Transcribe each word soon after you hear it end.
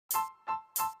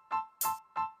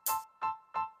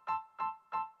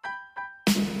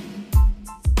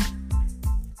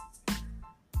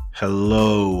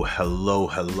Hello,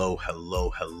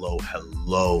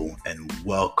 and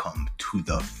welcome to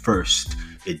the first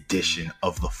edition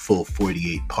of the Full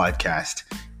 48 podcast.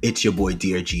 It's your boy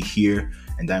DRG here,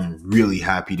 and I'm really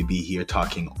happy to be here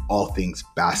talking all things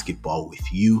basketball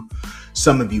with you.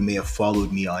 Some of you may have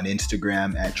followed me on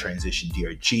Instagram at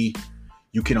TransitionDRG.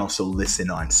 You can also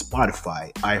listen on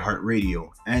Spotify,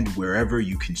 iHeartRadio, and wherever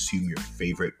you consume your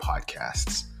favorite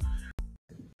podcasts.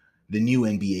 The new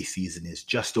NBA season is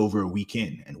just over a week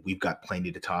in, and we've got plenty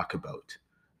to talk about.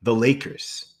 The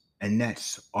Lakers and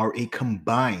Nets are a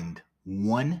combined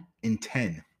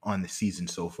 1-10 on the season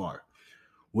so far,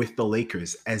 with the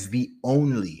Lakers as the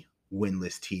only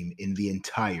winless team in the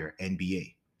entire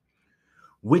NBA.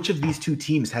 Which of these two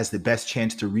teams has the best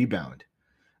chance to rebound?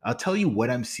 I'll tell you what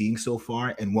I'm seeing so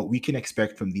far and what we can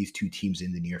expect from these two teams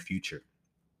in the near future.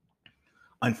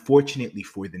 Unfortunately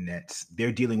for the Nets,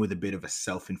 they're dealing with a bit of a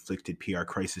self-inflicted PR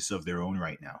crisis of their own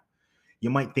right now.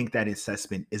 You might think that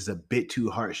assessment is a bit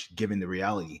too harsh given the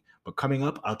reality, but coming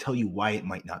up, I'll tell you why it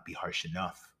might not be harsh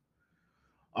enough.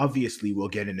 Obviously, we'll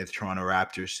get into the Toronto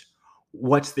Raptors.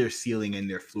 What's their ceiling and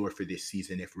their floor for this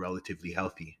season if relatively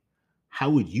healthy?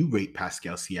 How would you rate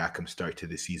Pascal Siakam's start to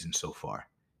the season so far?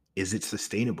 Is it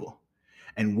sustainable?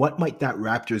 And what might that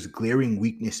Raptors' glaring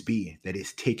weakness be that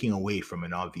is taking away from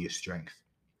an obvious strength?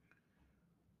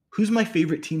 Who's my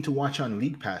favorite team to watch on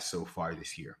League Pass so far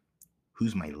this year?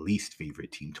 Who's my least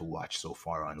favorite team to watch so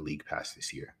far on League Pass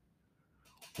this year?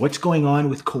 What's going on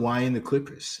with Kawhi and the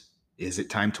Clippers? Is it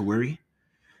time to worry?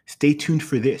 Stay tuned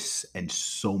for this and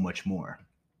so much more.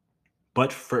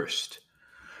 But first,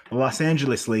 the Los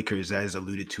Angeles Lakers, as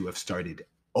alluded to, have started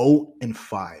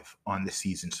 0-5 on the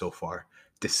season so far,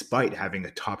 despite having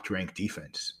a top-ranked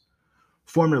defense.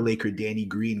 Former Laker Danny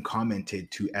Green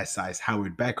commented to SI's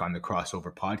Howard Beck on the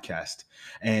Crossover podcast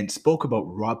and spoke about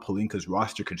Rob Pelinka's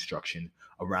roster construction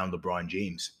around LeBron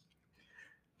James.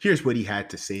 Here's what he had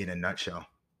to say in a nutshell.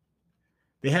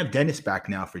 They have Dennis back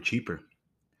now for cheaper.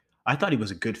 I thought he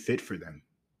was a good fit for them.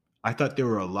 I thought there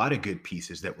were a lot of good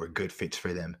pieces that were good fits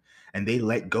for them, and they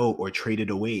let go or traded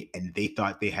away, and they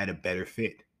thought they had a better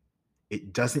fit.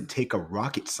 It doesn't take a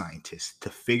rocket scientist to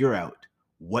figure out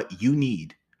what you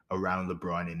need around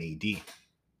LeBron and AD.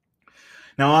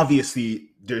 Now, obviously,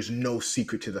 there's no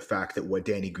secret to the fact that what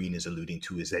Danny Green is alluding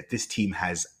to is that this team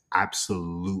has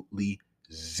absolutely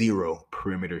zero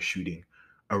perimeter shooting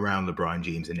around LeBron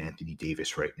James and Anthony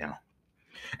Davis right now.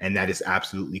 And that is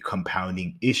absolutely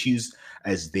compounding issues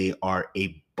as they are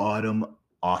a bottom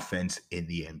offense in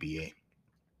the NBA.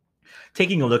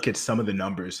 Taking a look at some of the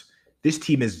numbers, this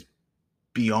team is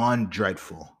beyond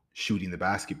dreadful shooting the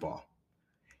basketball.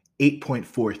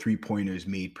 8.4 three-pointers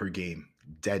made per game,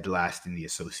 dead last in the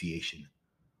association.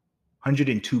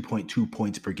 102.2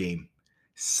 points per game,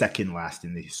 second last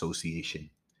in the association.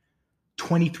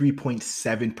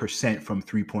 23.7% from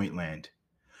three-point land.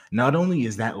 Not only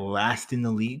is that last in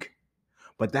the league,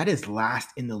 but that is last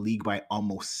in the league by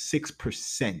almost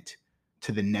 6%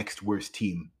 to the next worst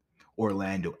team,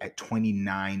 Orlando, at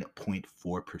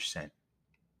 29.4%.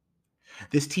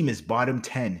 This team is bottom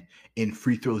 10 in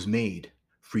free throws made,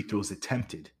 free throws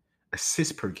attempted,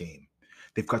 assists per game.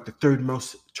 They've got the third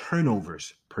most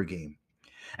turnovers per game.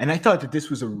 And I thought that this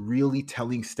was a really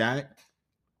telling stat.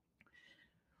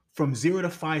 From 0 to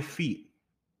 5 feet,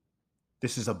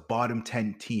 this is a bottom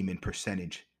 10 team in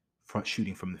percentage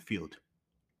shooting from the field.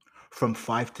 From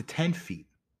 5 to 10 feet,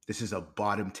 this is a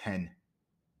bottom 10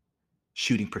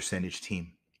 shooting percentage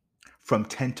team. From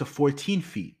 10 to 14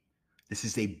 feet, this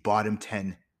is a bottom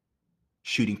 10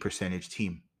 shooting percentage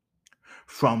team.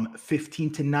 From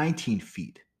 15 to 19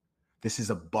 feet, this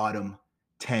is a bottom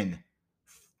 10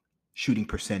 shooting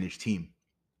percentage team.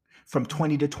 From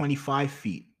 20 to 25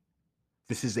 feet,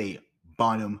 this is a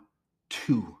bottom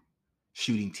 2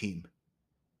 shooting team.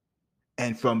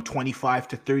 And from 25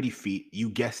 to 30 feet, you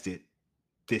guessed it,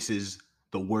 this is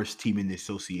the worst team in the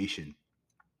association.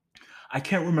 I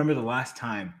can't remember the last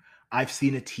time I've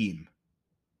seen a team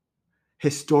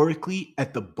historically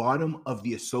at the bottom of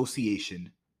the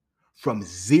association from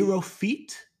 0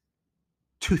 feet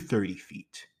to 30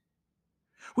 feet.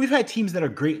 We've had teams that are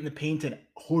great in the paint and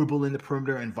horrible in the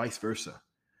perimeter and vice versa.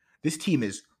 This team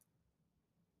is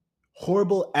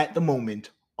horrible at the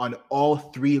moment on all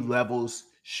 3 levels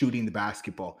shooting the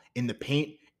basketball, in the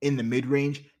paint, in the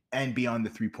mid-range, and beyond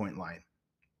the three-point line.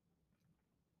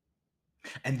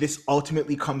 And this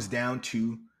ultimately comes down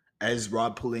to, as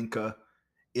Rob Pelinka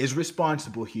is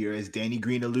responsible here, as Danny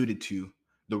Green alluded to,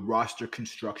 the roster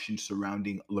construction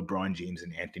surrounding LeBron James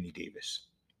and Anthony Davis.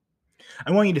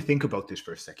 I want you to think about this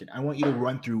for a second. I want you to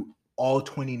run through all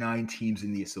 29 teams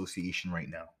in the association right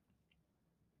now.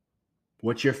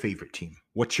 What's your favorite team?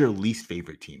 What's your least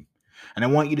favorite team? And I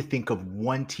want you to think of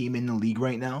one team in the league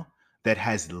right now that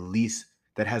has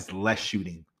less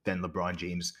shooting than LeBron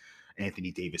James,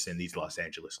 Anthony Davis, and these Los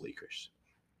Angeles Lakers.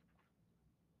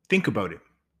 Think about it.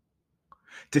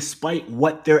 Despite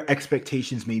what their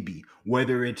expectations may be,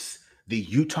 whether it's the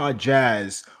Utah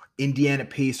Jazz, Indiana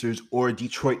Pacers, or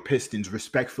Detroit Pistons,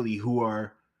 respectfully, who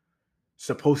are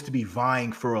supposed to be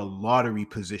vying for a lottery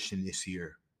position this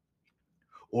year,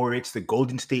 or it's the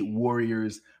Golden State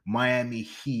Warriors, Miami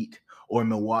Heat, or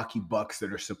Milwaukee Bucks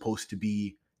that are supposed to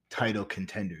be title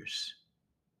contenders.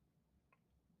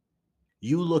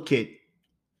 You look at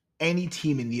any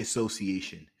team in the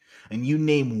association and you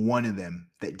name one of them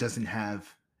that doesn't have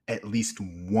at least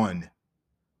one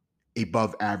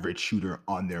above average shooter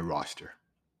on their roster.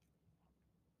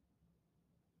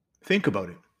 Think about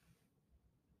it.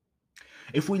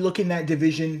 If we look in that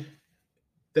division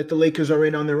that the Lakers are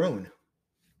in on their own,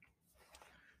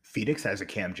 Phoenix has a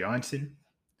Cam Johnson.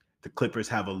 The Clippers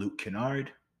have a Luke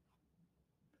Kennard.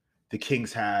 The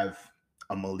Kings have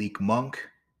a Malik Monk,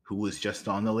 who was just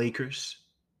on the Lakers.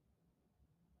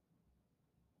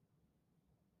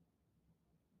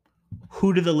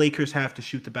 Who do the Lakers have to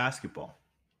shoot the basketball?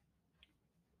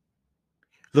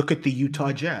 Look at the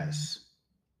Utah Jazz.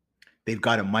 They've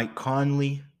got a Mike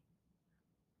Conley.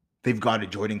 They've got a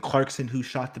Jordan Clarkson who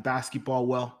shot the basketball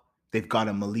well. They've got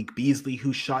a Malik Beasley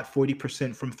who shot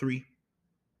 40% from three.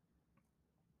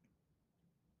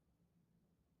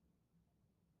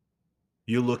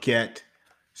 You look at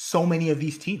so many of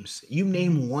these teams. You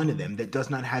name one of them that does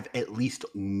not have at least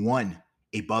one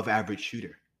above average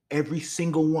shooter. Every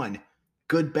single one,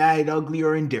 good, bad, ugly,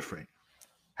 or indifferent,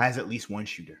 has at least one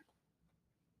shooter.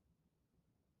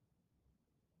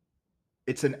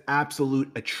 It's an absolute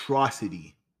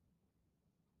atrocity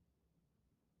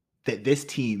that this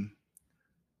team,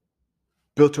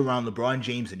 built around LeBron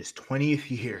James in his 20th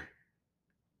year,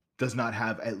 does not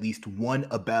have at least one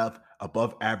above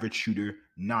average shooter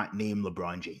not named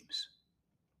LeBron James.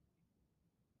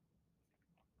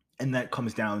 And that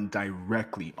comes down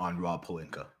directly on Rob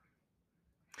Pelinka.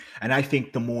 And I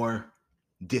think the more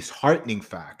disheartening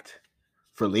fact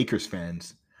for Lakers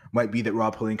fans might be that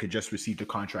Rob Pelinka just received a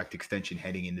contract extension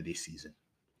heading into this season.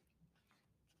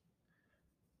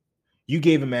 You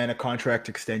gave a man a contract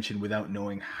extension without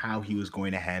knowing how he was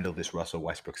going to handle this Russell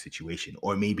Westbrook situation,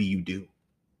 or maybe you do.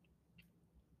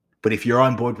 But if you're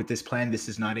on board with this plan, this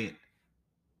is not it.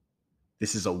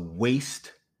 This is a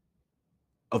waste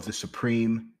of the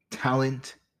supreme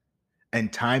talent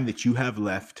and time that you have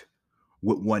left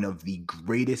with one of the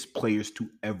greatest players to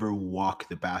ever walk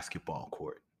the basketball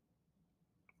court.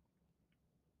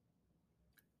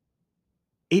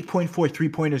 8.4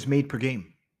 3-pointers made per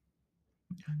game.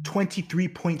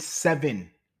 23.7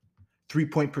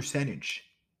 3-point percentage.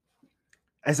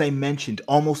 As I mentioned,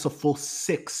 almost a full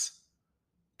 6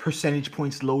 percentage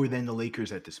points lower than the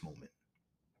Lakers at this moment.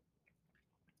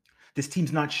 This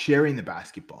team's not sharing the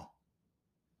basketball.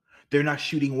 They're not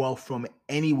shooting well from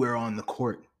anywhere on the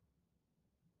court.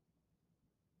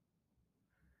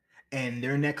 And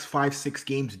their next 5-6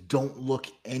 games don't look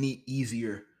any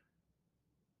easier.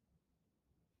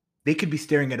 They could be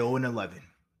staring at 0-11.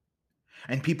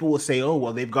 And people will say, oh,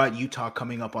 well, they've got Utah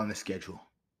coming up on the schedule.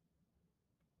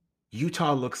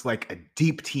 Utah looks like a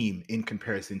deep team in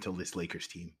comparison to this Lakers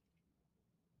team.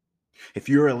 If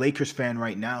you're a Lakers fan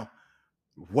right now,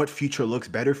 what future looks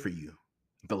better for you?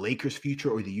 The Lakers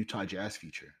future or the Utah Jazz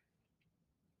future?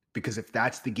 Because if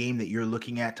that's the game that you're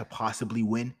looking at to possibly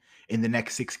win in the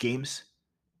next 6 games,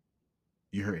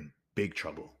 you're in big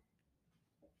trouble.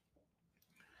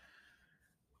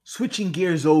 Switching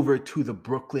gears over to the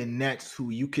Brooklyn Nets,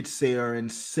 who you could say are in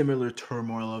similar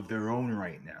turmoil of their own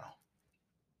right now.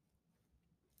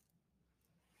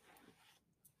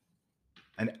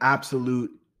 An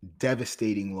absolute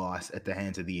devastating loss at the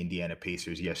hands of the Indiana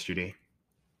Pacers yesterday.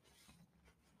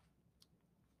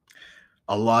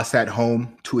 A loss at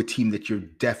home to a team that you're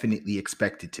definitely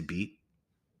expected to beat.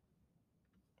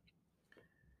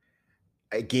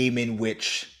 A game in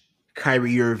which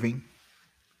Kyrie Irving,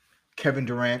 Kevin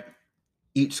Durant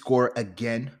each score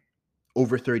again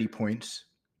over 30 points,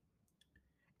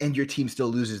 and your team still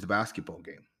loses the basketball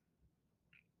game.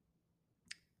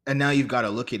 And now you've got to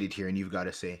look at it here and you've got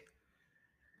to say,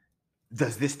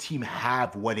 does this team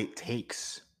have what it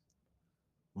takes,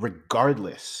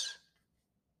 regardless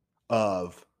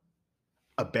of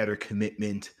a better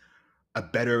commitment, a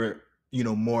better,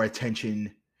 more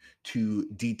attention to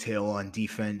detail on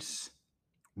defense,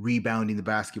 rebounding the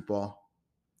basketball?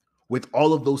 With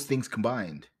all of those things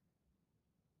combined,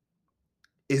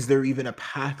 is there even a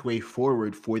pathway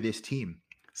forward for this team?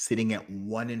 sitting at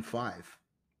 1-5.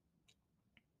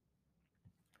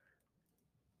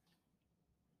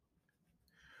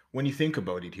 When you think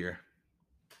about it here,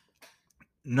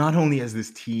 not only has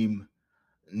this team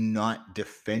not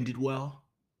defended well,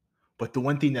 but the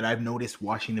one thing that I've noticed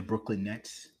watching the Brooklyn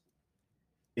Nets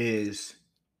is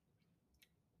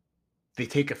they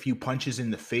take a few punches in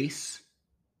the face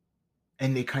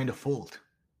and they kind of fold.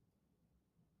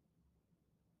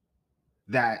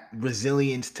 That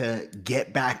resilience to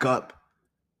get back up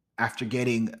after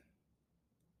getting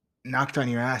knocked on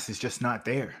your ass is just not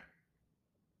there.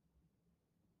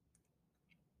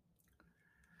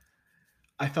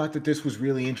 I thought that this was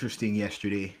really interesting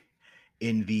yesterday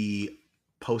in the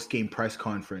post-game press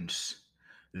conference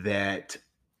that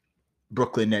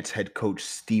Brooklyn Nets head coach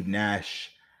Steve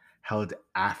Nash held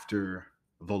after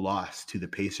the loss to the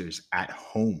Pacers at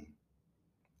home.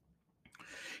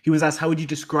 He was asked, how would you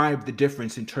describe the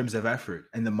difference in terms of effort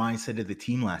and the mindset of the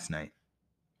team last night?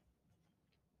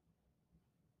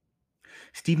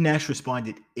 Steve Nash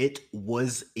responded, it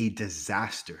was a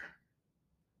disaster.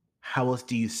 How else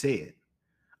do you say it?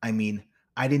 I mean,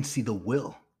 I didn't see the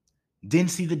will,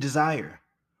 didn't see the desire,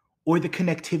 or the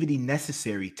connectivity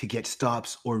necessary to get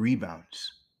stops or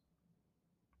rebounds.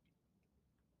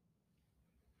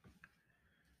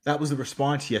 That was the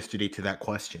response yesterday to that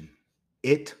question.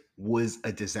 It was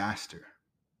a disaster.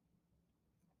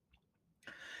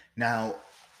 Now,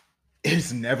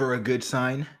 it's never a good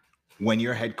sign when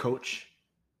your head coach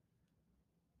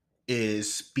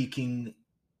is speaking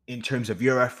in terms of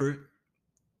your effort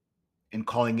and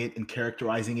calling it and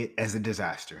characterizing it as a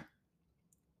disaster.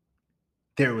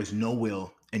 There was no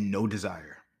will and no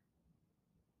desire.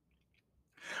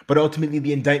 But ultimately,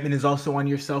 the indictment is also on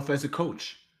yourself as a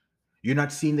coach. You're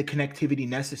not seeing the connectivity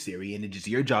necessary, and it is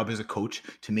your job as a coach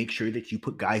to make sure that you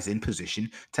put guys in position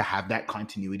to have that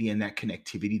continuity and that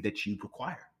connectivity that you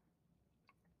require.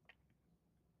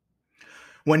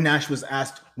 When Nash was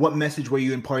asked, what message were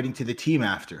you imparting to the team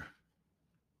after?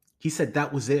 He said,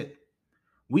 that was it.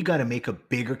 We got to make a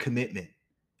bigger commitment.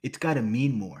 It's got to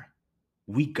mean more.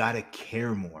 We got to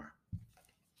care more.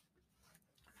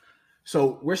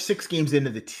 So we're 6 games into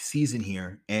the season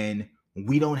here, and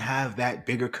we don't have that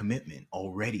bigger commitment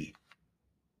already.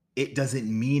 It doesn't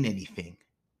mean anything,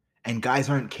 and guys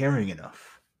aren't caring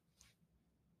enough.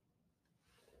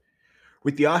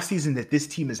 With the offseason that this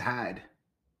team has had,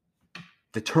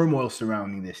 the turmoil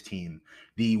surrounding this team,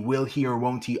 the will he or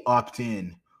won't he opt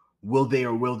in, will they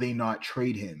or will they not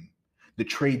trade him, the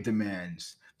trade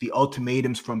demands, the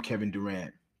ultimatums from Kevin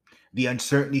Durant, the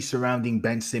uncertainty surrounding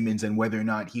Ben Simmons and whether or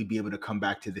not he'd be able to come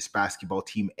back to this basketball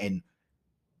team and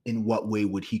in what way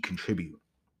would he contribute.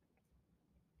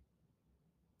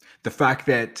 The fact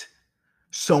that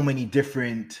so many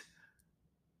different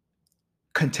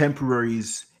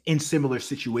contemporaries in similar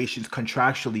situations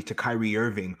contractually to Kyrie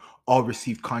Irving all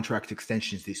received contract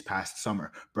extensions this past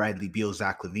summer. Bradley Beal,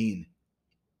 Zach LaVine.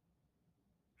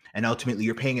 And ultimately,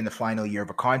 you're paying in the final year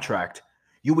of a contract.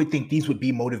 You would think these would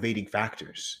be motivating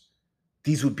factors.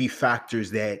 These would be factors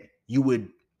that you would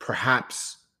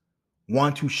perhaps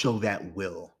want to show that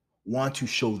will, want to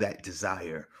show that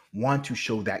desire, want to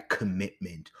show that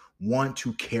commitment, want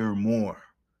to care more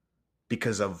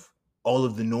because of all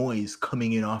of the noise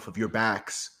coming in off of your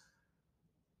backs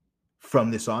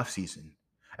from this offseason.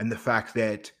 And the fact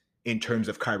that in terms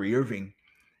of Kyrie Irving,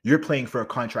 you're playing for a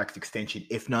contract extension,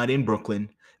 if not in Brooklyn,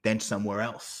 then somewhere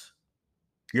else.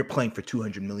 You're playing for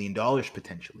 $200 million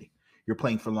potentially. You're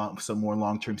playing for some more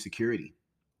long-term security.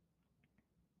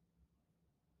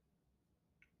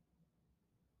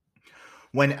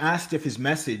 When asked if his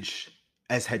message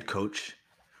as head coach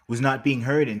was not being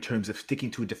heard in terms of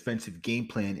sticking to a defensive game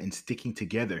plan and sticking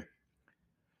together,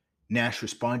 Nash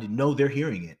responded, no, they're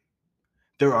hearing it.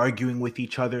 They're arguing with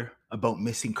each other about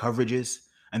missing coverages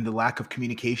and the lack of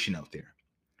communication out there.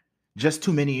 Just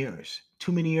too many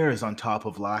years on top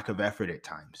of lack of effort at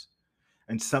times.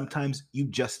 And sometimes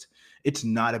it's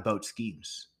not about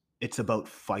schemes. It's about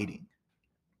fighting.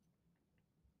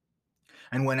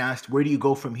 And when asked, where do you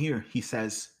go from here? He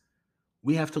says,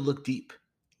 we have to look deep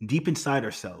inside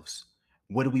ourselves.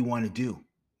 What do we want to do?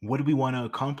 What do we want to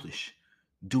accomplish?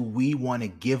 Do we want to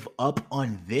give up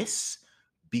on this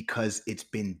because it's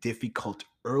been difficult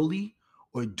early?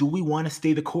 Or do we want to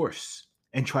stay the course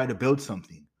and try to build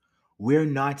something? We're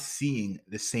not seeing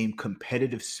the same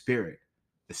competitive spirit,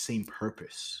 the same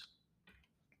purpose.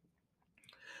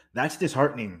 That's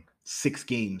disheartening 6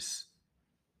 games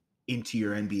into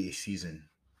your NBA season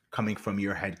coming from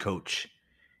your head coach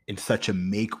in such a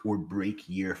make or break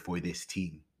year for this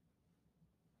team.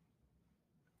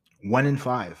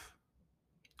 1-5.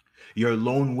 Your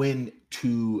lone win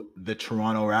to the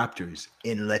Toronto Raptors,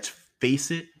 and let's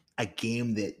face it, a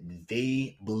game that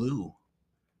they blew.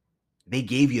 They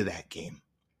gave you that game.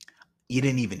 You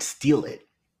didn't even steal it.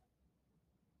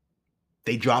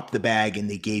 They dropped the bag and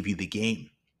they gave you the game.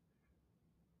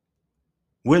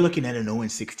 We're looking at an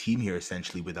 0-6 team here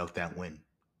essentially without that win.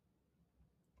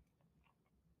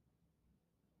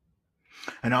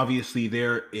 And obviously,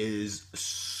 there is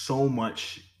so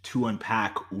much to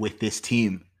unpack with this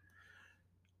team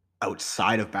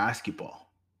outside of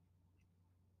basketball.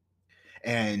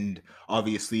 And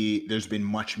obviously, there's been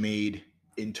much made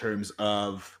in terms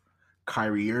of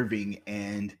Kyrie Irving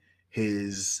and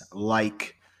his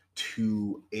like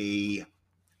to a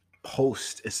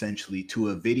post, essentially, to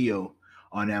a video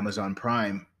on Amazon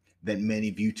Prime that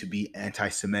many view to be anti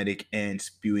Semitic and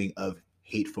spewing of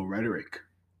hateful rhetoric.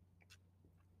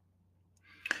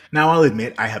 Now, I'll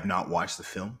admit I have not watched the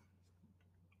film.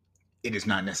 It is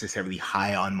not necessarily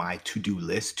high on my to-do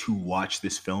list to watch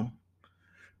this film,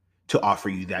 to offer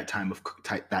you that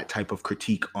type of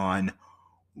critique on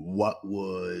what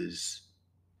was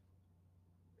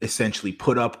essentially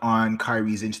put up on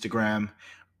Kyrie's Instagram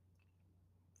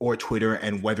or Twitter,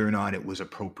 and whether or not it was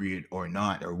appropriate or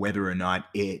not, or whether or not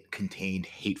it contained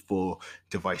hateful,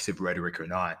 divisive rhetoric or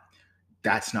not.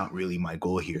 That's not really my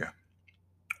goal here.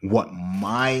 What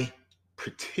my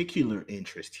particular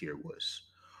interest here was,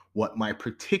 what my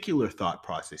particular thought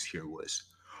process here was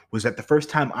that the first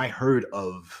time I heard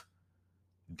of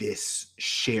this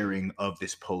sharing of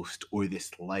this post or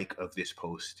this like of this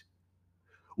post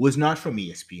was not from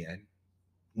ESPN,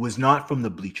 was not from the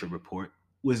Bleacher Report,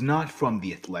 was not from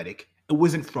The Athletic, it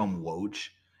wasn't from Woj,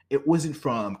 it wasn't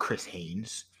from Chris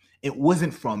Haynes, it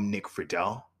wasn't from Nick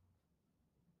Friedel.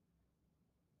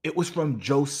 It was from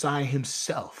Joe Tsai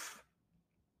himself,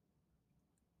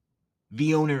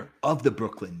 the owner of the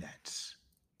Brooklyn Nets.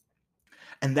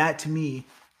 And that to me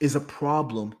is a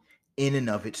problem in and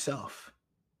of itself.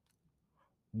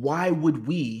 Why would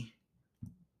we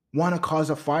want to cause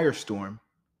a firestorm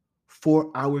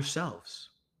for ourselves?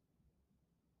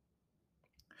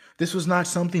 This was not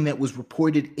something that was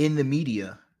reported in the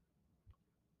media,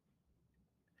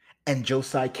 and Joe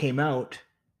Tsai came out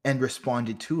and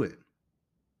responded to it.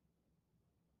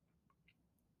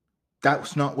 That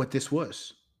was not what this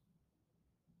was.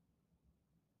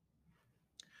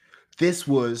 This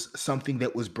was something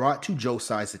that was brought to Joe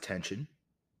Tsai's attention,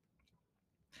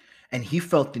 and he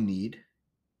felt the need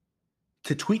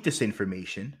to tweet this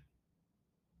information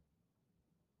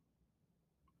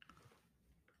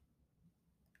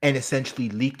and essentially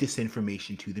leak this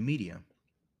information to the media.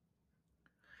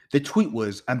 The tweet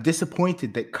was, "I'm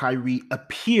disappointed that Kyrie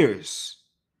appears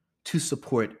to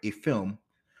support a film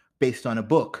based on a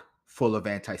book full of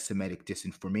anti-Semitic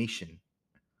disinformation.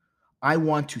 I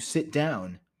want to sit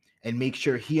down and make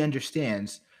sure he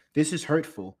understands this is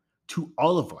hurtful to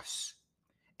all of us.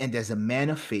 And as a man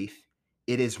of faith,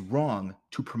 it is wrong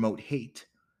to promote hate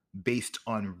based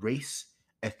on race,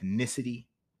 ethnicity,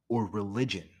 or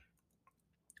religion."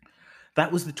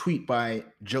 That was the tweet by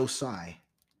Joe Tsai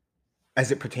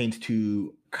as it pertains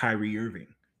to Kyrie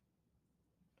Irving.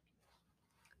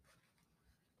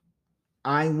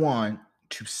 I want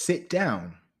to sit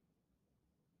down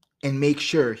and make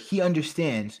sure he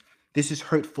understands this is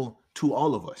hurtful to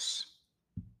all of us.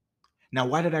 Now,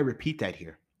 why did I repeat that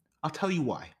here? I'll tell you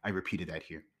why I repeated that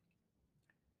here.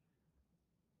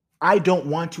 I don't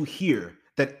want to hear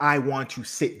that I want to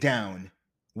sit down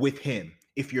with him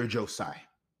if you're Joe Tsai.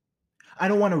 I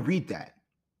don't want to read that.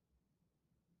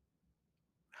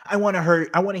 I want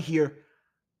to hear,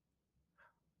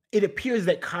 it appears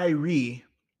that Kyrie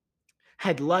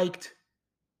had liked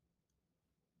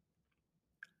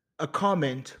a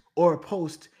comment or a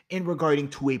post in regarding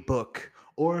to a book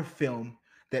or a film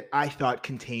that I thought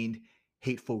contained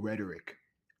hateful rhetoric.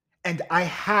 And I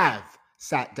have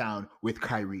sat down with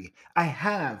Kyrie. I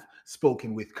have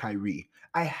spoken with Kyrie.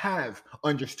 I have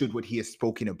understood what he has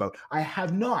spoken about. I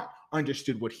have not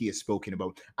understood what he has spoken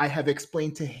about. I have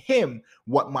explained to him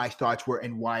what my thoughts were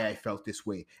and why I felt this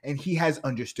way. And he has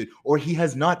understood, or he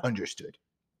has not understood.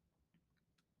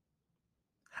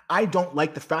 I don't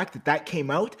like the fact that that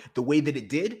came out the way that it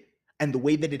did, and the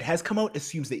way that it has come out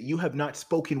assumes that you have not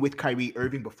spoken with Kyrie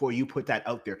Irving before you put that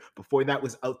out there, before that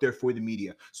was out there for the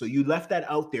media. So you left that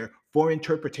out there for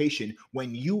interpretation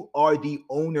when you are the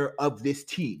owner of this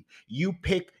team. You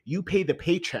pay the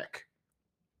paycheck.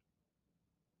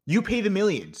 You pay the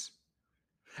millions.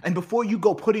 And before you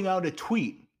go putting out a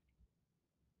tweet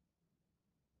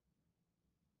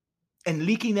and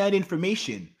leaking that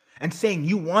information and saying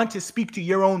you want to speak to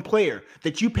your own player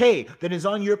that you pay, that is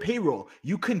on your payroll,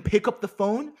 you can pick up the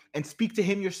phone and speak to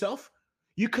him yourself.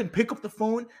 You can pick up the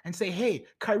phone and say, hey,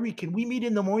 Kyrie, can we meet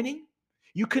in the morning?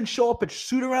 You can show up at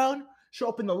shoot around, show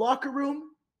up in the locker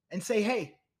room and say,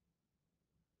 hey,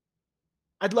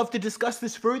 I'd love to discuss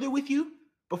this further with you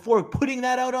before putting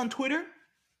that out on Twitter.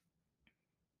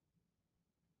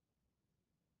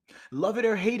 Love it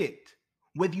or hate it,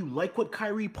 whether you like what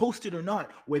Kyrie posted or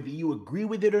not, whether you agree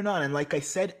with it or not. And like I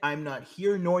said, I'm not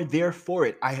here nor there for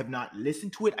it. I have not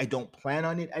listened to it. I don't plan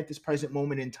on it at this present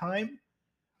moment in time.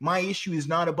 My issue is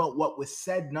not about what was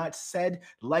said, not said,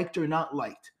 liked or not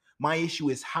liked. My issue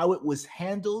is how it was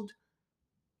handled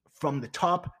from the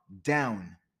top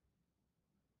down.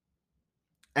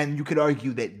 And you could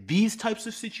argue that these types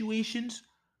of situations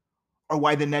are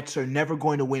why the Nets are never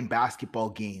going to win basketball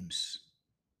games.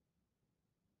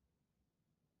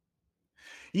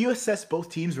 You assess both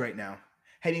teams right now.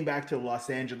 Heading back to the Los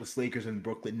Angeles Lakers and the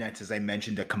Brooklyn Nets, as I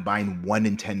mentioned, a combined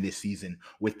 1-10 this season,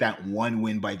 with that one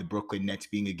win by the Brooklyn Nets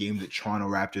being a game that Toronto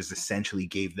Raptors essentially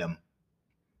gave them.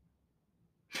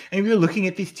 And if you're looking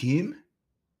at this team,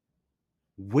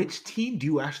 which team do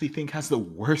you actually think has the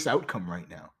worst outcome right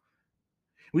now?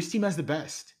 Which team has the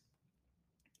best?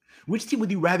 Which team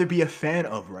would you rather be a fan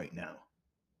of right now?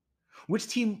 Which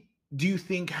team do you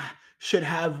think should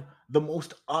have the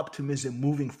most optimism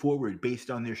moving forward based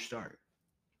on their start?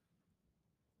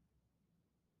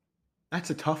 That's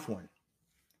a tough one.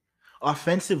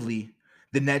 Offensively,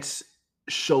 the Nets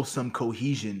show some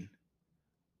cohesion,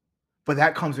 but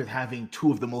that comes with having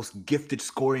two of the most gifted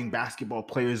scoring basketball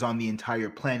players on the entire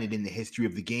planet in the history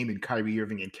of the game in Kyrie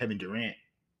Irving and Kevin Durant.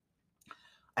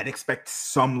 I'd expect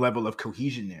some level of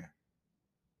cohesion there.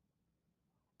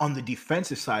 On the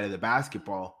defensive side of the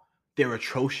basketball, they're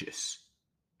atrocious.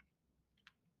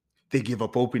 They give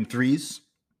up open threes.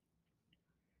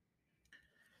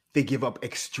 They give up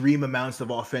extreme amounts of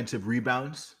offensive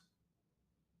rebounds.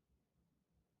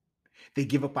 They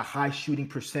give up a high shooting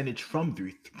percentage from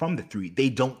the three. They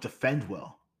don't defend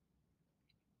well.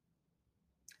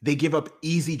 They give up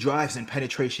easy drives and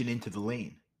penetration into the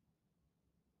lane.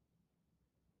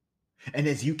 And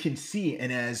as you can see,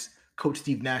 and as Coach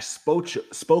Steve Nash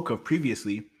spoke of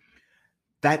previously,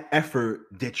 that effort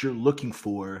that you're looking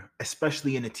for,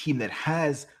 especially in a team that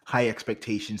has high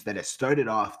expectations, that has started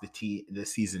off the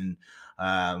season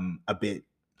a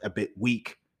bit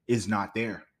weak, is not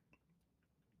there.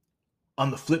 On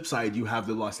the flip side, you have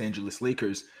the Los Angeles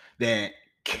Lakers that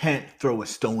can't throw a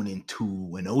stone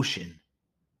into an ocean.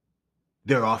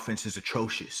 Their offense is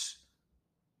atrocious,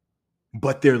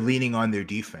 but they're leaning on their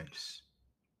defense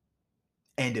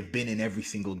and have been in every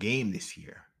single game this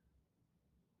year.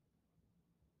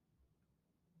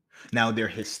 Now, they're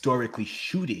historically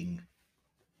shooting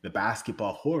the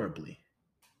basketball horribly,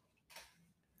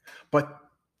 but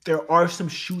there are some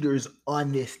shooters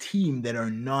on this team that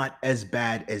are not as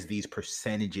bad as these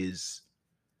percentages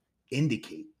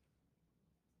indicate.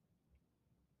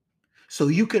 So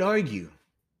you could argue,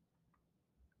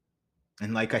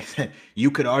 and like I said, you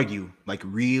could argue, like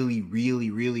really, really,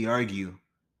 really argue,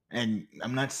 and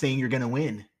I'm not saying you're going to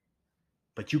win,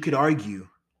 but you could argue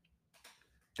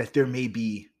that there may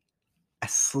be a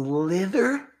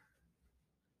slither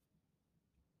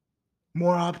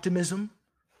more optimism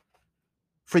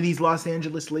for these Los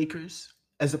Angeles Lakers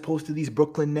as opposed to these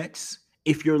Brooklyn Nets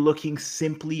if you're looking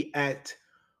simply at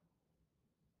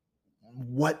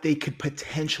what they could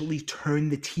potentially turn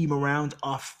the team around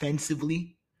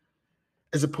offensively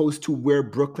as opposed to where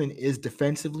Brooklyn is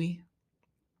defensively.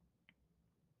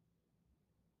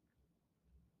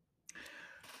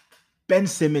 Ben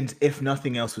Simmons, if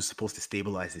nothing else, was supposed to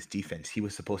stabilize his defense. He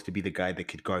was supposed to be the guy that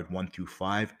could guard 1 through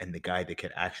 5 and the guy that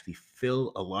could actually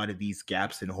fill a lot of these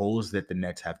gaps and holes that the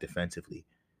Nets have defensively.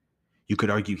 You could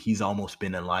argue he's almost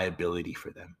been a liability for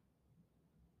them.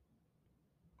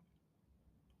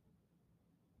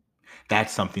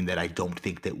 That's something that I don't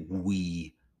think that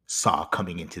we saw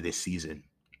coming into this season.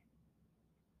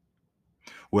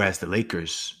 Whereas the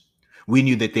Lakers, we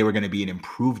knew that they were going to be an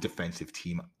improved defensive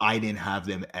team. I didn't have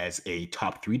them as a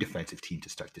top 3 defensive team to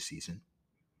start the season.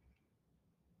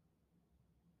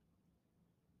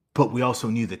 But we also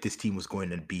knew that this team was going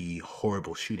to be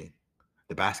horrible shooting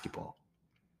the basketball.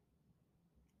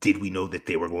 Did we know that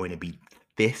they were going to be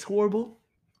this horrible?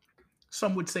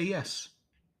 Some would say yes.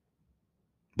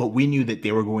 But we knew that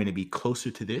they were going to be closer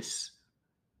to this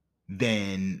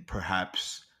than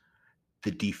perhaps the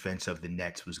defense of the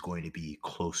Nets was going to be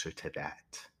closer to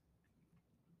that.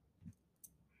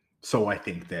 So I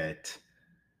think that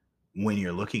when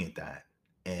you're looking at that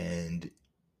and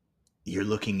you're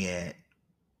looking at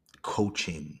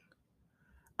coaching,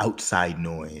 outside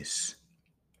noise,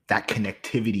 that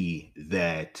connectivity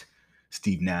that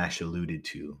Steve Nash alluded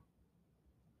to.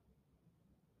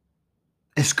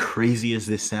 As crazy as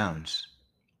this sounds,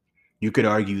 you could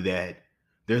argue that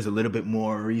there's a little bit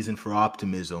more reason for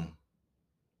optimism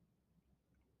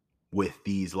with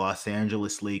these Los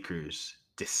Angeles Lakers,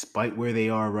 despite where they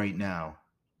are right now,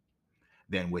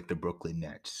 than with the Brooklyn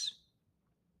Nets.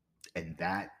 And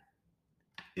that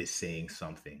is saying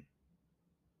something.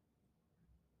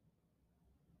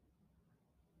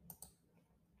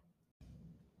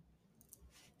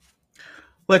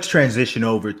 Let's transition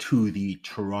over to the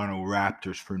Toronto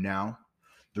Raptors for now.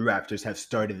 The Raptors have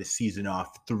started the season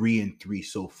off 3-3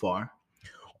 so far.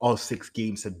 All 6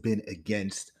 games have been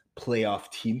against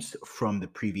playoff teams from the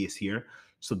previous year,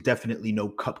 so definitely no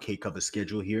cupcake of a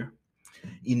schedule here.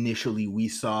 Initially, we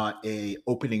saw a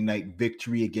opening night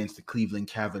victory against the Cleveland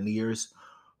Cavaliers,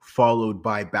 followed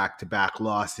by back-to-back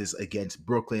losses against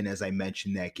Brooklyn, as I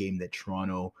mentioned, that game that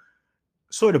Toronto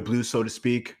sort of blew, so to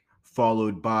speak,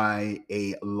 followed by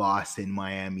a loss in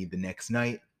Miami the next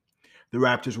night. The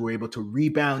Raptors were able to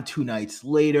rebound 2 nights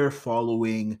later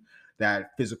following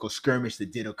that physical skirmish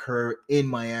that did occur in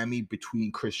Miami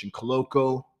between Christian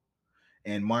Coloco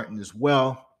and Martin as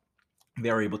well. They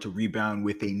were able to rebound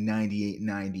with a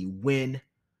 98-90 win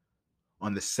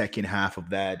on the second half of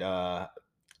that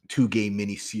 2-game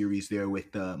mini series there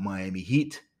with the Miami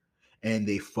Heat. And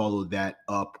they followed that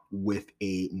up with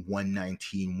a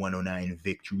 119-109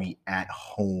 victory at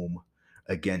home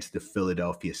against the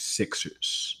Philadelphia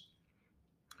Sixers.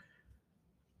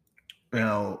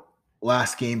 Now,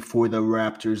 last game for the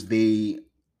Raptors, they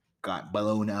got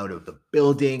blown out of the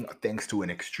building thanks to an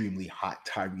extremely hot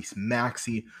Tyrese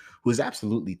Maxey, who has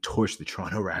absolutely torched the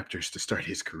Toronto Raptors to start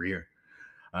his career.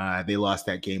 They lost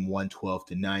that game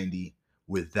 112-90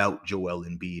 without Joel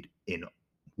Embiid in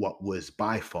what was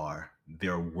by far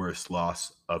their worst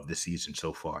loss of the season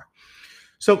so far.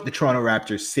 So the Toronto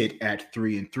Raptors sit at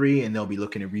 3-3, and they'll be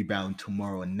looking to rebound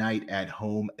tomorrow night at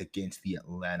home against the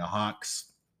Atlanta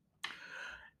Hawks.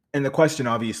 And the question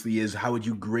obviously is, how would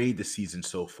you grade the season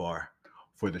so far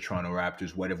for the Toronto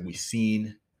Raptors? What have we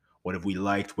seen? What have we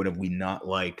liked? What have we not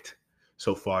liked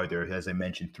so far? They're, as I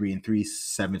mentioned, 3-3,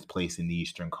 7th place in the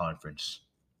Eastern Conference.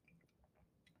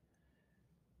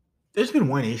 There's been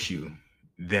one issue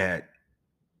that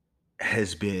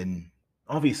has been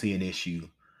obviously an issue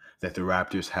that the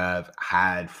Raptors have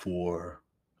had for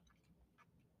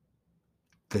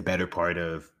the better part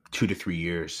of 2 to 3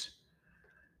 years.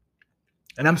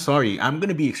 And I'm sorry, I'm going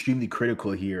to be extremely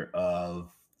critical here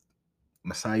of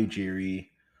Masai Ujiri,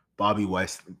 Bobby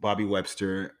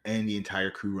Webster, and the entire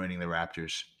crew running the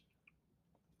Raptors.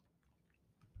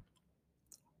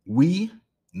 We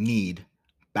need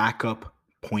backup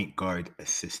point guard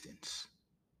assistance.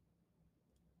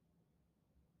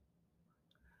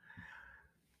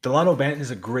 Delano Banton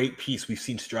is a great piece. We've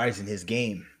seen strides in his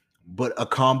game, but a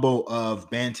combo of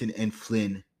Banton and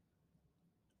Flynn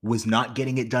was not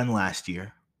getting it done last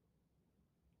year.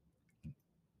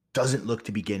 Doesn't look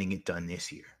to be getting it done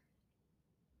this year.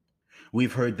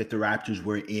 We've heard that the Raptors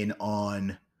were in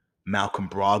on Malcolm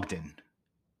Brogdon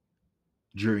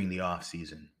during the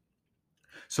offseason.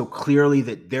 So clearly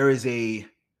that there is a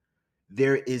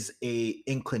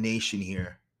inclination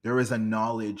here. There is a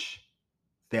knowledge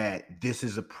that this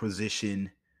is a position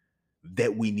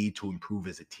that we need to improve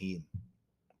as a team.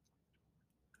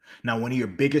 Now, one of your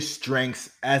biggest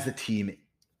strengths as a team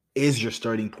is your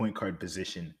starting point guard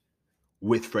position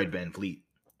with Fred VanVleet.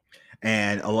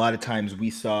 And a lot of times we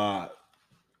saw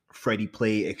Freddie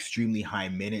play extremely high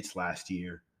minutes last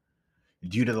year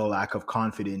due to the lack of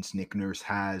confidence Nick Nurse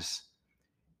has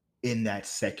in that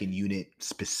second unit,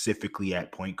 specifically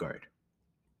at point guard.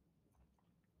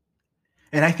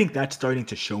 And I think that's starting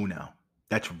to show now.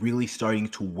 That's really starting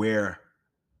to wear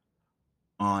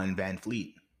on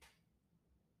VanVleet.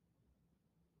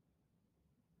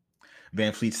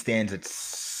 VanVleet stands at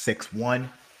 6'1",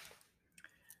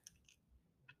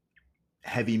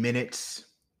 heavy minutes,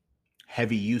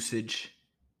 heavy usage.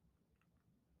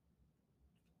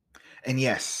 And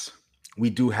yes, we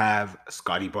do have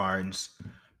Scotty Barnes,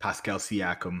 Pascal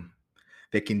Siakam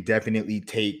that can definitely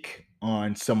take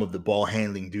on some of the ball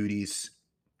handling duties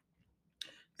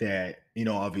that,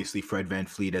 obviously Fred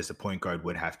VanVleet as a point guard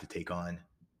would have to take on.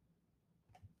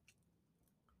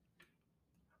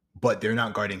 But they're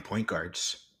not guarding point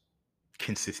guards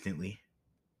consistently.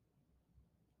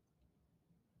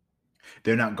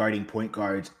 They're not guarding point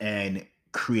guards and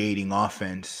creating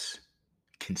offense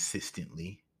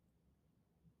consistently.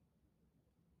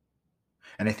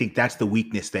 And I think that's the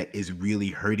weakness that is really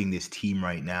hurting this team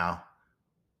right now.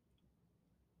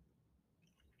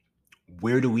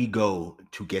 Where do we go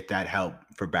to get that help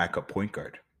for backup point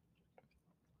guard?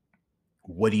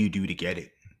 What do you do to get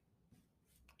it?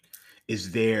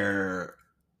 Is there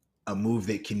a move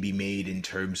that can be made in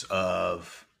terms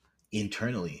of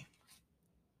internally?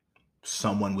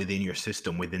 Someone within your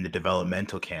system, within the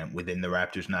developmental camp, within the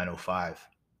Raptors 905?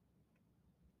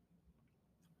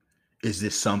 Is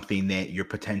this something that you're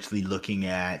potentially looking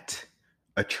at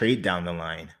a trade down the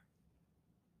line?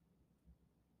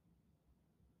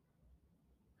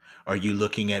 Are you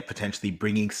looking at potentially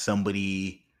bringing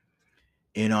somebody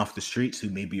in off the streets who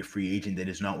may be a free agent that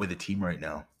is not with the team right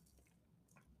now?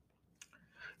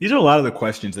 These are a lot of the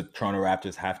questions that the Toronto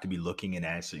Raptors have to be looking and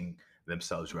answering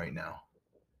themselves right now.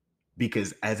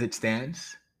 Because as it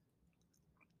stands,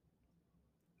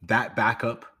 that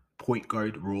backup point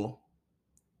guard rule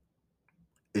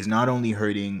is not only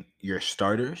hurting your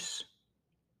starters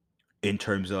in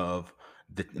terms of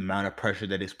the amount of pressure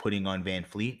that it's putting on Van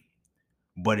Fleet,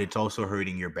 but it's also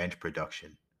hurting your bench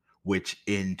production, which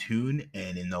in tune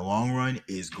and in the long run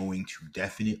is going to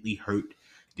definitely hurt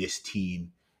this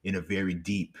team in a very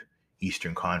deep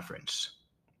Eastern Conference.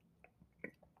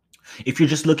 If you're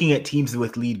just looking at teams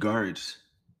with lead guards,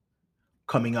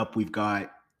 coming up, we've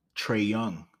got Trae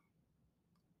Young,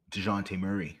 DeJounte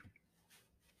Murray.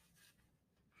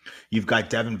 You've got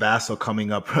Devin Vassell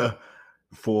coming up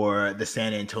for the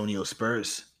San Antonio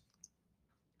Spurs.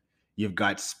 You've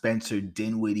got Spencer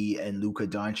Dinwiddie and Luka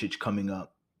Doncic coming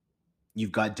up.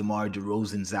 You've got DeMar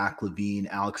DeRozan, Zach LaVine,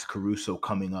 Alex Caruso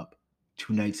coming up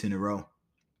 2 nights in a row.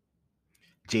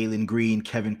 Jalen Green,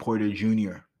 Kevin Porter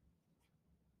Jr.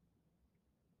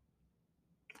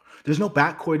 There's no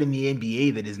backcourt in the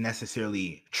NBA that is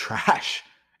necessarily trash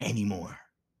anymore.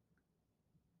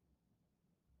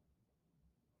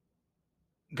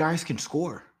 Guys can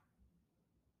score.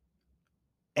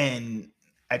 And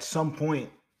at some point,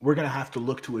 we're going to have to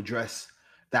look to address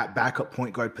that backup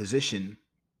point guard position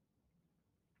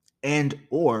and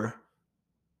or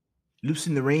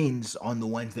loosen the reins on the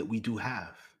ones that we do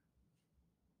have.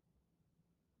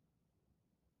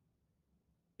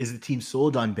 Is the team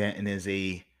sold on Banton as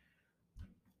a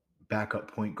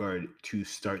backup point guard to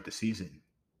start the season?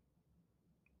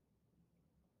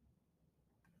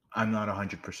 I'm not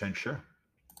 100% sure.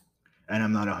 And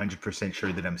I'm not 100%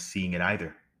 sure that I'm seeing it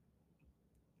either.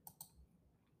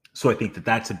 So I think that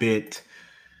that's a bit,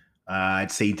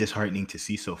 I'd say, disheartening to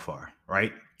see so far,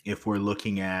 right? If we're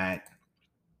looking at,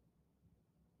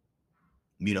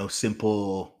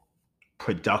 simple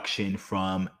production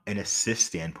from an assist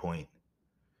standpoint,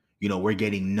 we're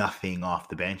getting nothing off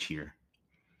the bench here.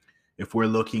 If we're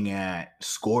looking at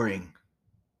scoring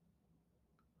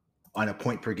on a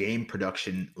point per game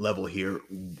production level here,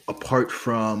 apart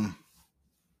from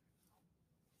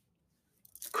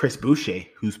Chris Boucher,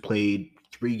 who's played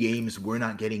 3 games, we're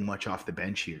not getting much off the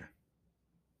bench here.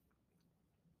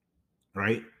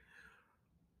 Right?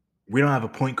 We don't have a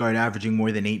point guard averaging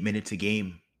more than 8 minutes a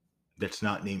game that's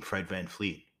not named Fred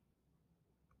VanVleet.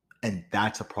 And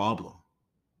that's a problem.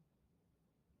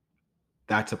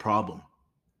 That's a problem.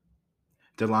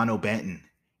 Delano Banton,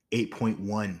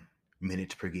 8.1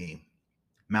 minutes per game.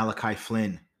 Malachi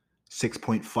Flynn,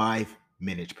 6.5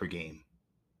 minutes per game.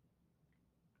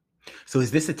 So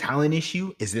is this a talent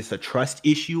issue? Is this a trust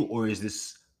issue? Or is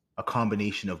this a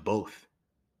combination of both?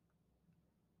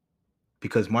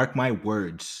 Because mark my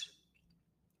words,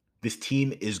 this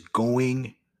team is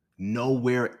going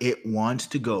nowhere it wants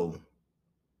to go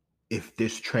if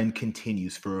this trend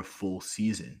continues for a full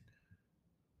season.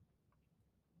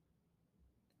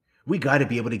 We got to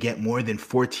be able to get more than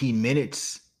 14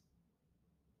 minutes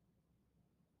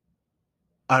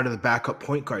out of the backup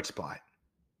point guard spot.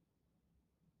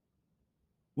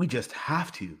 We just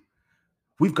have to.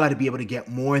 We've got to be able to get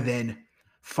more than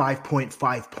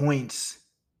 5.5 points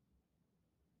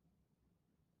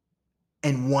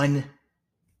and 1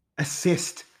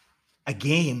 assist a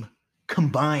game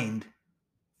combined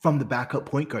from the backup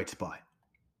point guard spot.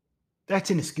 That's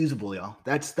inexcusable, y'all.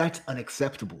 That's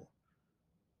unacceptable.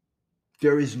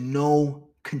 There is no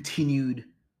continued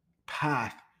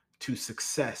path to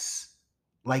success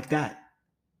like that.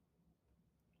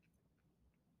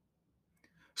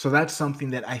 So that's something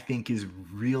that I think is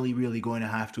really, really going to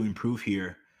have to improve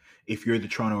here if you're the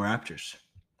Toronto Raptors.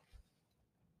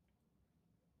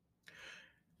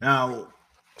 Now,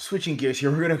 switching gears here,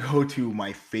 we're going to go to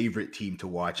my favorite team to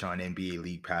watch on NBA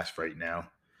League Pass right now.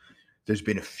 There's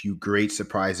been a few great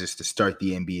surprises to start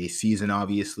the NBA season,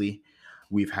 obviously.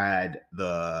 We've had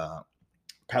the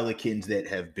Pelicans that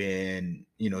have been,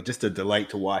 just a delight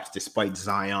to watch despite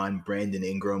Zion, Brandon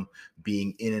Ingram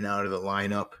being in and out of the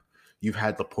lineup. You've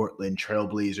had the Portland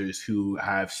Trailblazers who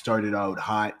have started out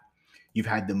hot. You've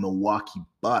had the Milwaukee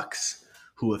Bucks,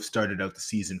 who have started out the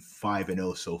season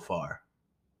 5-0 so far.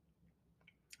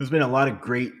 There's been a lot of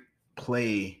great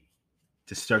play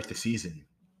to start the season.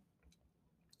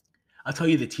 I'll tell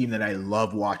you the team that I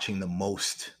love watching the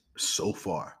most so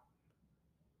far.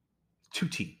 Two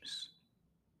teams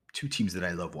that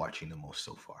I love watching the most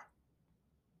so far.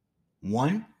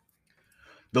 One,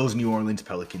 those New Orleans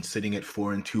Pelicans sitting at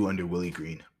 4-2 under Willie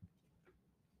Green.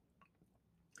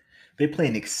 They play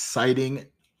an exciting,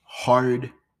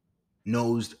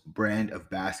 hard-nosed brand of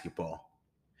basketball.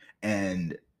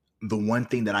 And the one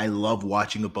thing that I love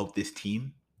watching about this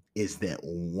team is that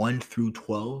 1 through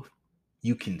 12,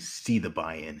 you can see the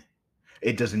buy-in.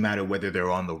 It doesn't matter whether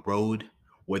they're on the road,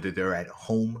 whether they're at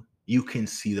home, you can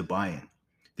see the buy-in.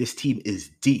 This team is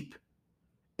deep,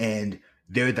 and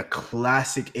they're the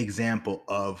classic example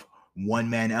of one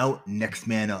man out, next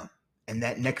man up. And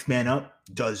that next man up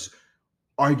does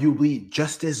arguably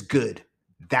just as good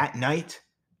that night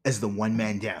as the one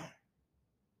man down.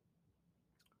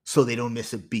 So they don't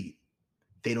miss a beat.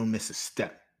 They don't miss a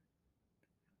step.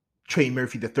 Trey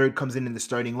Murphy III comes in the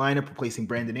starting lineup, replacing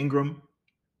Brandon Ingram.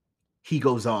 He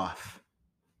goes off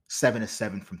 7 of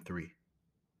 7 from 3.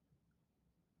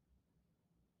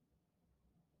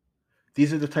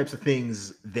 These are the types of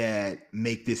things that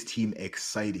make this team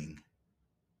exciting.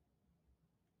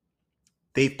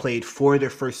 They've played 4 of their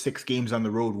first 6 games on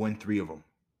the road, won 3 of them.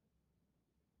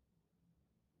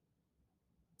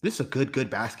 This is a good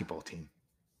basketball team.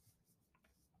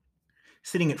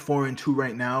 Sitting at 4-2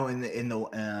 right now in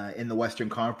the Western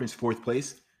Conference, 4th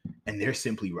place, and they're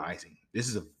simply rising. This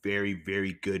is a very,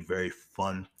 very good, very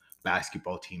fun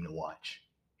basketball team to watch.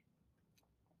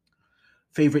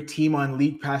 Favorite team on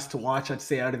League Pass to watch, I'd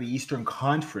say, out of the Eastern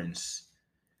Conference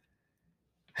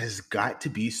has got to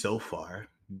be so far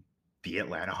the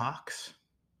Atlanta Hawks.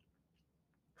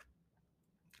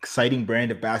 Exciting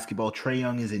brand of basketball. Trae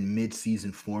Young is in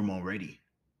mid-season form already.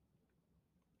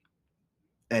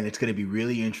 And it's going to be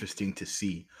really interesting to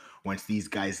see once these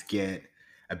guys get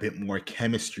a bit more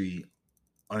chemistry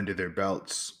under their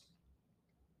belts,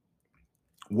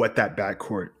 what that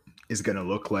backcourt is going to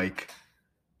look like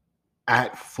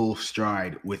at full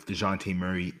stride with DeJounte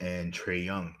Murray and Trae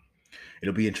Young.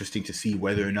 It'll be interesting to see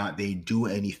whether or not they do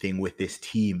anything with this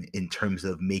team in terms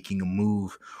of making a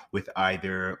move with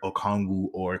either Okongwu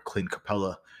or Clint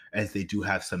Capella, as they do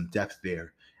have some depth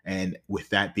there. And with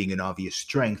that being an obvious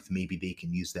strength, maybe they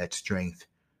can use that strength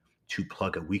to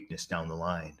plug a weakness down the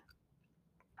line.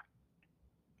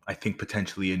 I think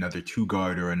potentially another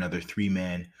 2-guard or another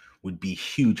 3-man would be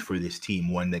huge for this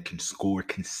team, one that can score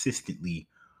consistently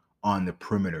on the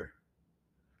perimeter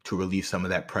to relieve some of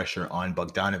that pressure on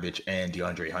Bogdanovic and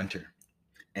DeAndre Hunter.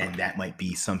 And that might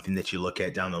be something that you look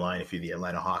at down the line if you're the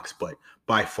Atlanta Hawks. But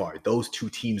by far, those 2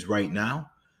 teams right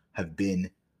now have been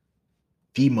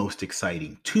the most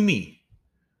exciting to me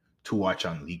to watch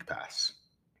on League Pass.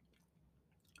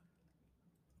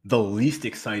 The least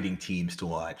exciting teams to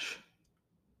watch,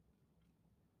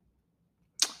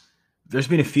 there's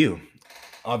been a few.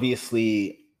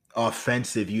 Obviously,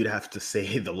 offensive, you'd have to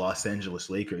say the Los Angeles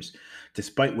Lakers,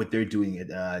 despite what they're doing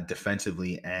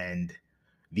defensively and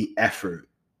the effort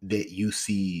that you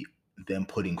see them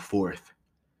putting forth.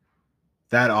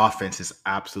 That offense is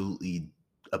absolutely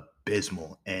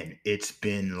abysmal, and it's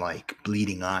been like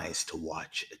bleeding eyes to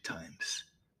watch at times.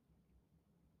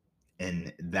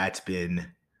 And that's been,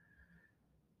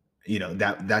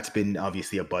 that's been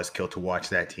obviously a buzzkill to watch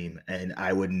that team. And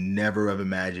I would never have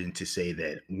imagined to say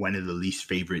that one of the least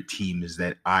favorite teams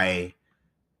that I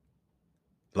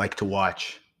like to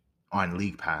watch on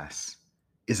League Pass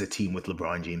is a team with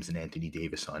LeBron James and Anthony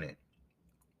Davis on it.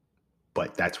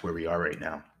 But that's where we are right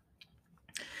now.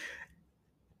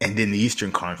 And in the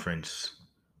Eastern Conference,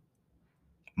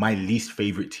 my least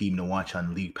favorite team to watch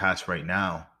on League Pass right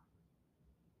now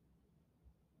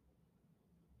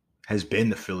has been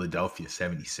the Philadelphia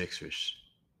 76ers.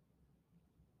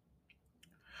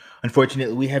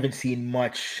 Unfortunately, we haven't seen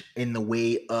much in the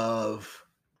way of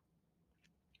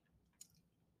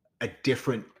a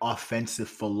different offensive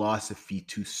philosophy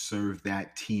to serve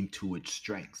that team to its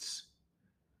strengths.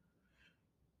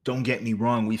 Don't get me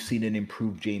wrong, we've seen an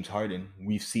improved James Harden.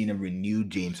 We've seen a renewed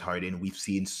James Harden. We've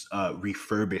seen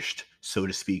refurbished, so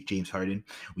to speak, James Harden.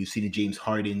 We've seen a James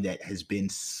Harden that has been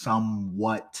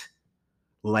somewhat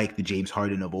like the James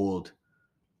Harden of old,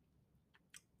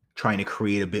 trying to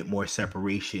create a bit more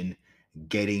separation,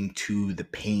 getting to the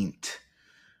paint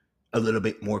a little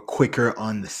bit more quicker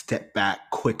on the step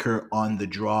back, quicker on the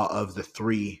draw of the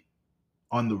 3,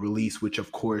 on the release, which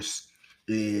of course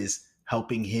is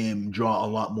helping him draw a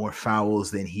lot more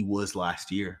fouls than he was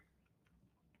last year.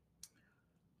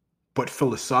 But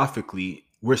philosophically,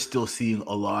 we're still seeing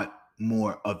a lot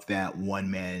more of that one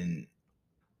man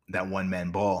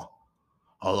ball,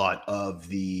 a lot of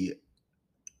the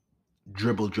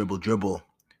dribble, dribble, dribble.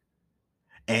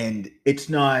 And it's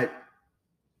not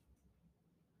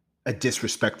a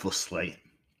disrespectful slight,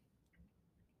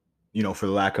 for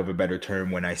lack of a better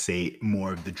term, when I say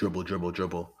more of the dribble, dribble,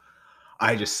 dribble.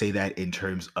 I just say that in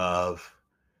terms of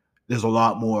there's a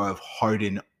lot more of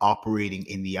Harden operating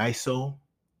in the ISO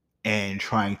and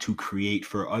trying to create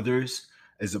for others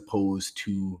as opposed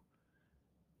to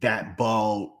that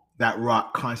ball, that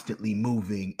rock constantly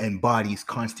moving and bodies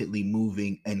constantly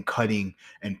moving and cutting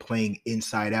and playing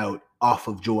inside out off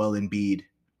of Joel Embiid.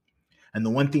 And the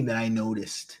one thing that I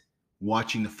noticed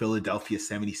watching the Philadelphia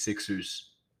 76ers,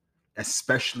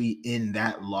 especially in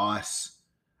that loss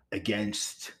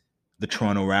against the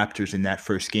Toronto Raptors in that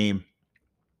first game,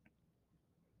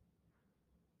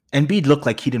 Embiid looked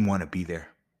like he didn't want to be there.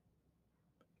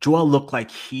 Joel looked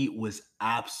like he was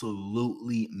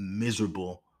absolutely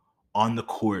miserable on the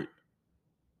court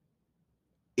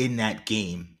in that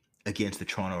game against the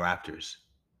Toronto Raptors.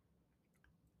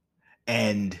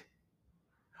 And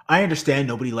I understand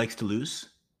nobody likes to lose,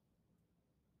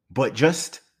 but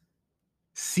just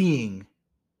seeing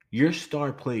your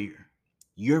star player,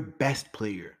 your best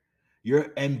player, your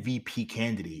MVP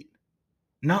candidate,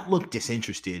 not look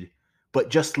disinterested, but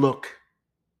just look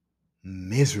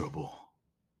miserable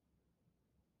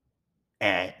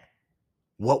at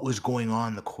what was going on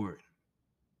in the court,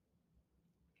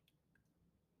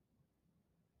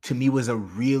 to me was a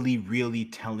really, really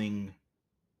telling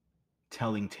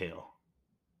tale.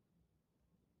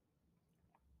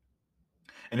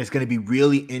 And it's going to be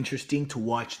really interesting to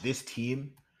watch this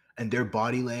team and their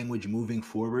body language moving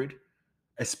forward,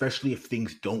 especially if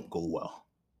things don't go well,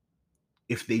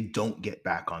 if they don't get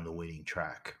back on the winning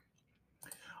track.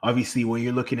 Obviously, when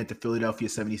you're looking at the Philadelphia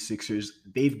 76ers,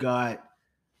 they've got,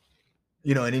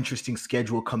 an interesting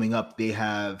schedule coming up. They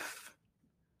have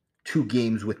 2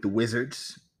 games with the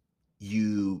Wizards.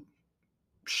 You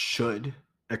should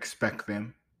expect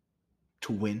them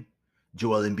to win.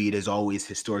 Joel Embiid has always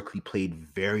historically played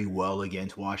very well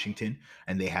against Washington,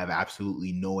 and they have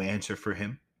absolutely no answer for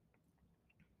him.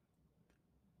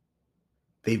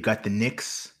 They've got the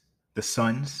Knicks, the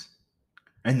Suns,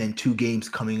 and then 2 games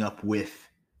coming up with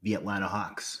the Atlanta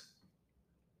Hawks.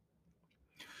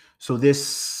 So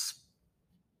this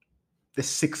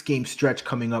 6-game stretch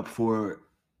coming up for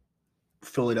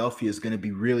Philadelphia is going to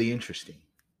be really interesting.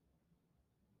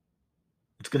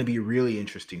 It's going to be a really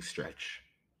interesting stretch.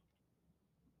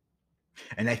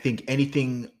 And I think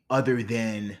anything other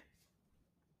than,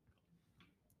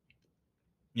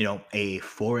 a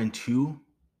 4-2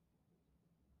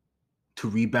 to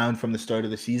rebound from the start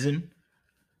of the season,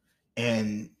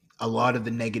 and a lot of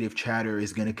the negative chatter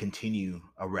is going to continue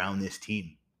around this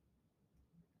team.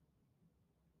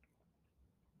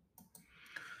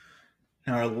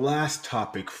 Now, our last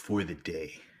topic for the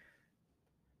day.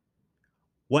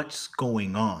 What's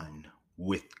going on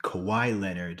with Kawhi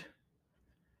Leonard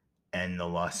and the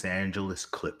Los Angeles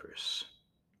Clippers?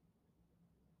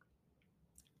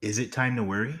 Is it time to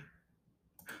worry?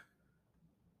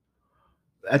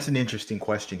 That's an interesting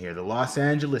question here. The Los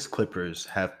Angeles Clippers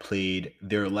have played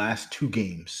their last 2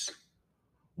 games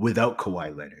without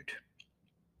Kawhi Leonard.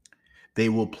 They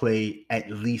will play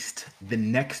at least the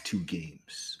next 2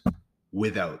 games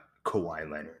without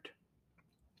Kawhi Leonard.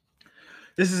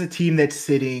 This is a team that's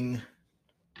sitting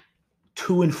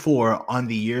 2-4 on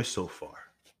the year so far.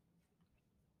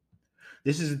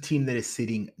 This is a team that is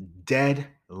sitting dead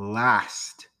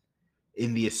last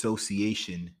in the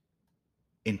association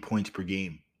in points per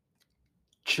game.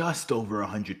 Just over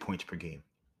 100 points per game.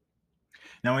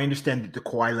 Now, I understand that the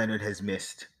Kawhi Leonard has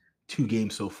missed 2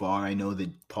 games so far. I know that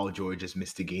Paul George has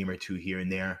missed a game or 2 here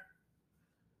and there.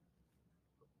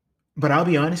 But I'll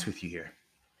be honest with you here.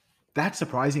 That's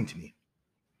surprising to me.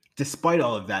 Despite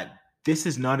all of that, this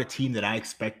is not a team that I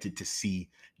expected to see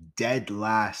dead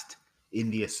last in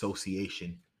the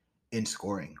association in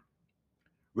scoring.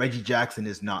 Reggie Jackson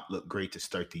has not looked great to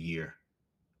start the year.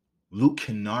 Luke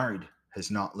Kennard has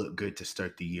not looked good to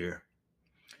start the year.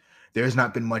 There has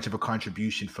not been much of a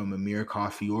contribution from Amir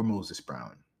Coffey or Moses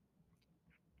Brown.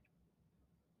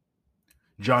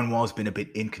 John Wall's been a bit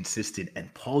inconsistent,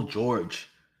 and Paul George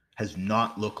has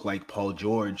not looked like Paul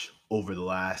George over the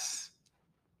last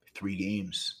 3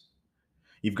 games.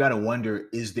 You've got to wonder,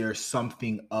 is there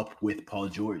something up with Paul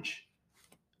George?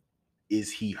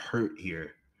 Is he hurt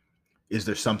here? Is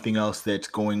there something else that's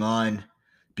going on?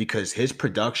 Because his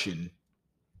production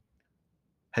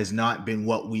has not been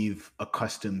what we've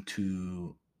accustomed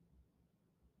to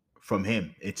from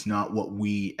him. It's not what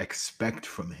we expect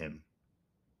from him.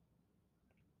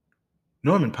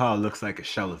 Norman Powell looks like a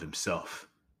shell of himself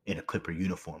in a Clipper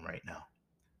uniform right now.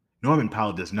 Norman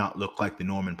Powell does not look like the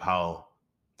Norman Powell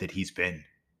that he's been.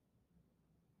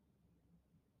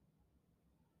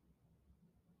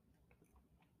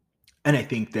 And I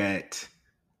think that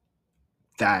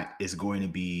is going to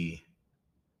be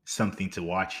something to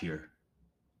watch here.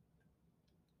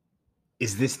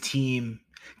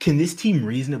 Can this team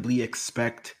reasonably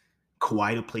expect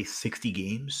Kawhi to play 60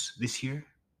 games this year?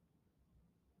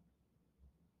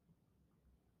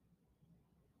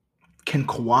 Can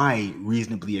Kawhi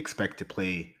reasonably expect to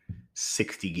play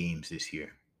 60 games this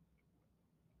year?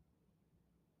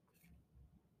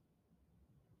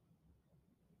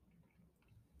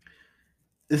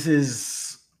 This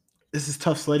is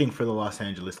tough sledding for the Los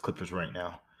Angeles Clippers right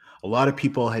now. A lot of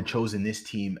people had chosen this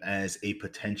team as a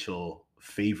potential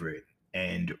favorite,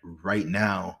 and right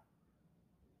now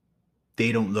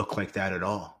they don't look like that at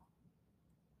all.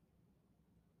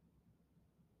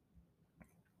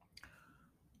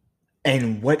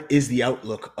 And what is the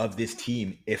outlook of this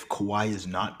team if Kawhi is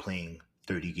not playing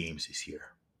 30 games this year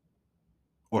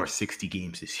or 60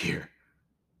 games this year?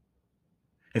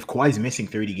 If Kawhi's missing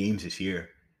 30 games this year,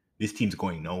 this team's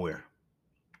going nowhere.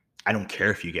 I don't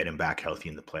care if you get him back healthy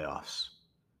in the playoffs.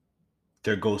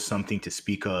 There goes something to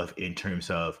speak of in terms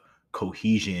of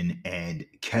cohesion and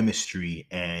chemistry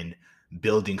and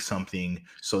building something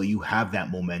so you have that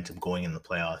momentum going in the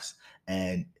playoffs.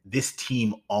 And this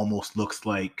team almost looks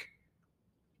like,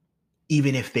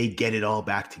 even if they get it all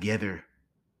back together,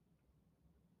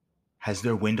 has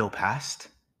their window passed?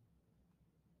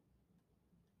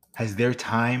 Has their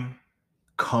time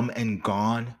come and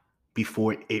gone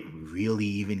before it really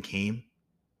even came?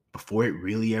 Before it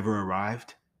really ever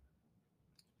arrived?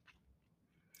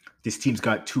 This team's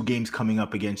got 2 games coming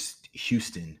up against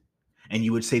Houston. And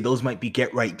you would say those might be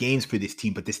get-right games for this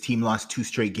team, but this team lost 2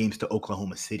 straight games to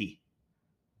Oklahoma City.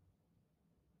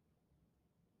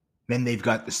 Then they've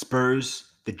got the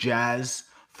Spurs, the Jazz,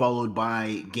 followed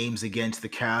by games against the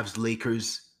Cavs,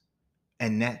 Lakers,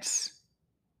 and Nets.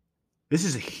 This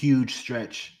is a huge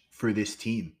stretch for this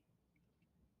team.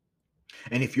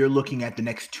 And if you're looking at the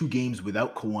next 2 games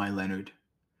without Kawhi Leonard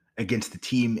against the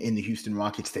team in the Houston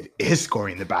Rockets that is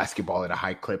scoring the basketball at a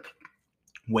high clip,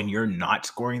 when you're not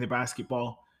scoring the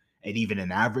basketball at even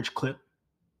an average clip,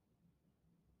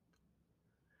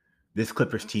 this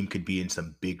Clippers team could be in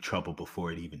some big trouble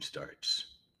before it even starts.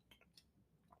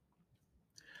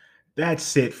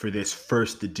 That's it for this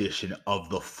first edition of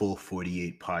the Full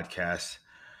 48 podcast.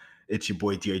 It's your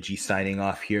boy DRG signing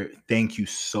off here. Thank you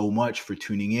so much for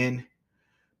tuning in.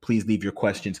 Please leave your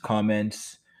questions,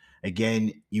 comments.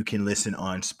 Again, you can listen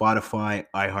on Spotify,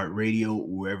 iHeartRadio,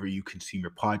 wherever you consume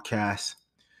your podcasts.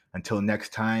 Until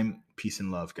next time, peace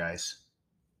and love, guys.